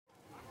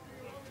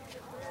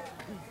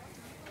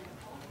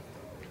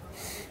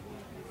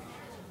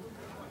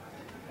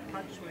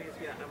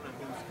Yeah, I'm not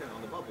who's kind of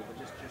on the bubble, but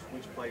just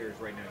which players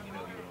right now you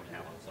don't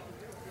have on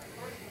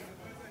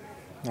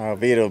something.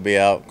 Vito will be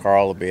out,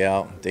 Carl will be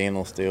out, Dean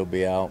will still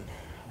be out,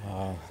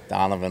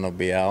 Donovan will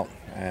be out,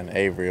 and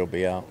Avery will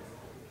be out.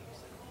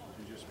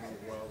 Did you just move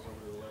Wells over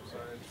to the left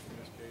side in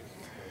this case?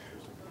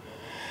 Is that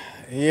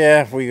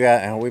what you're thinking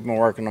about? Yeah, we've been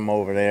working them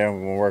over there.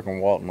 We've been working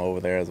Walton over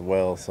there as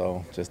well,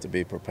 so just to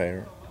be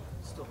prepared.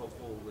 Still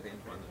hopeful with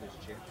Antoine that there's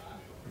a chance.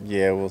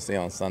 Yeah, we'll see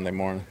on Sunday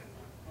morning.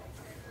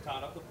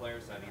 Todd, of the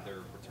players that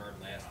either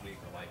returned last week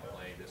or might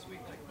play this week,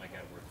 like Mike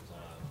Edwards was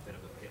on a bit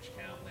of a pitch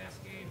count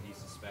last game, do you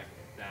suspect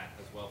that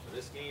as well for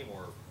this game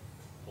or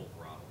full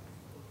throttle?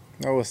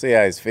 Well, we'll see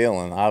how he's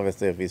feeling.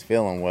 Obviously, if he's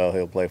feeling well,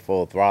 he'll play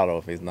full throttle.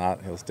 If he's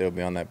not, he'll still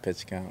be on that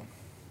pitch count.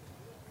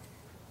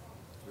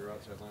 Your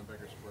outside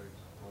linebackers played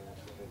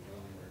almost the whole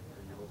game.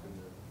 Are you hoping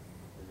to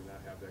maybe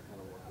not have that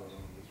kind of workload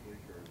on this week,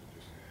 or is it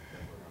just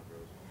depends on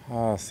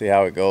how it goes? See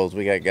how it goes.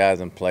 We got guys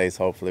in place.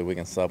 Hopefully, we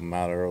can sub them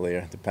out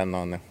earlier, depending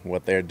on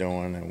what they're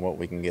doing and what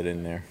we can get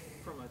in there.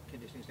 From a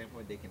conditioning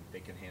standpoint, they can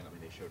handle. I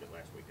mean, they showed it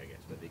last week, I guess,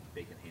 but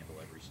they can handle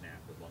every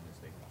snap as long as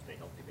they stay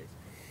healthy, basically.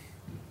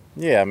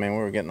 Yeah, I mean, we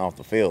were getting off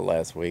the field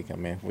last week. I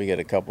mean, if we get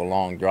a couple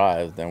long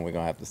drives, then we're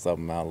going to have to sub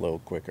them out a little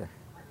quicker.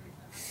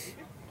 Do you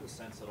get a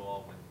sense at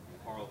all when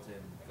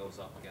Carlton goes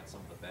up against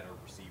some of the better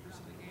receivers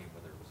in the game,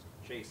 whether it was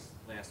Chase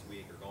last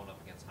week or going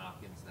up against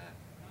Hopkins, that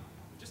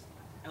just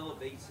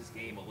elevates his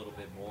game a little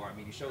bit more? I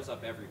mean, he shows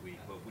up every week,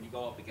 but when you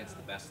go up against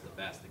the best of the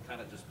best, it kind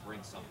of just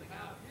brings something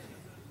out.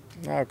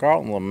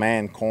 Carlton's a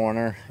man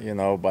corner,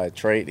 by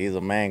trait. He's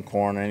a man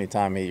corner.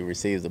 Anytime he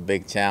receives a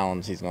big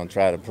challenge, he's going to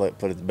try to put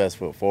his best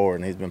foot forward,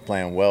 and he's been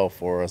playing well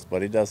for us.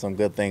 But he does some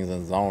good things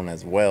in zone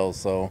as well.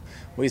 So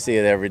we see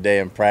it every day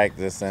in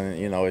practice, and,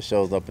 it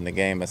shows up in the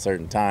game at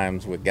certain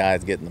times with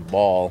guys getting the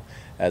ball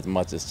as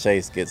much as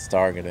Chase gets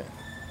targeted.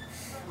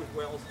 With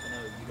Wells, I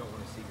know you don't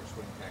want to see your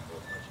swing tackle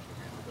as much as you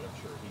can, but I'm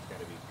sure he's got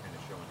to be kind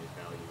of showing his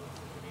value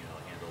and being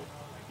able to handle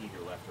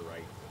either left or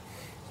right.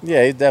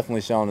 Yeah, he's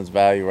definitely showing his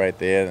value right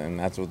there, and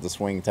that's what the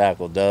swing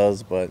tackle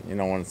does. But you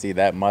don't want to see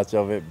that much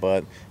of it.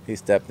 But he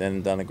stepped in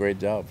and done a great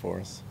job for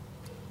us.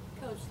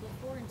 Coach,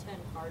 the 4-10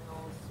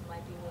 Cardinals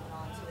might be moving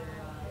on to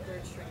their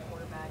third string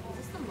quarterback. Is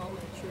this the moment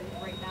of truth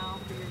right now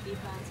for your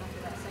defense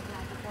after that second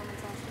half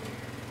performance last week?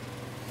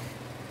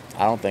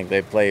 I don't think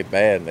they played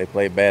bad. They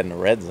played bad in the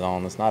red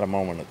zone. It's not a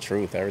moment of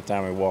truth. Every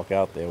time we walk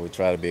out there, we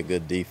try to be a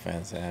good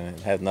defense, and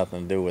it has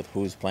nothing to do with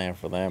who's playing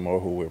for them or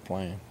who we're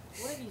playing.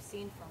 What have you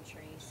seen from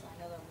Trace?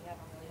 I know that we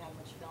haven't really had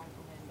much film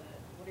from him, but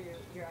what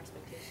are your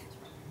expectations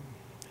from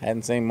him?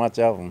 Hadn't seen much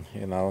of them.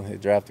 They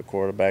drafted a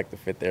quarterback to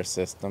fit their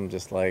system,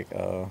 just like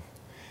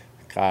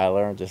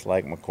Kyler, just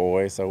like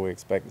McCoy. So we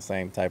expect the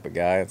same type of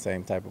guy and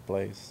same type of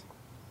plays.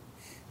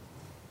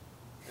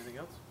 Anything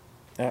else?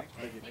 Yeah.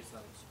 Thank you.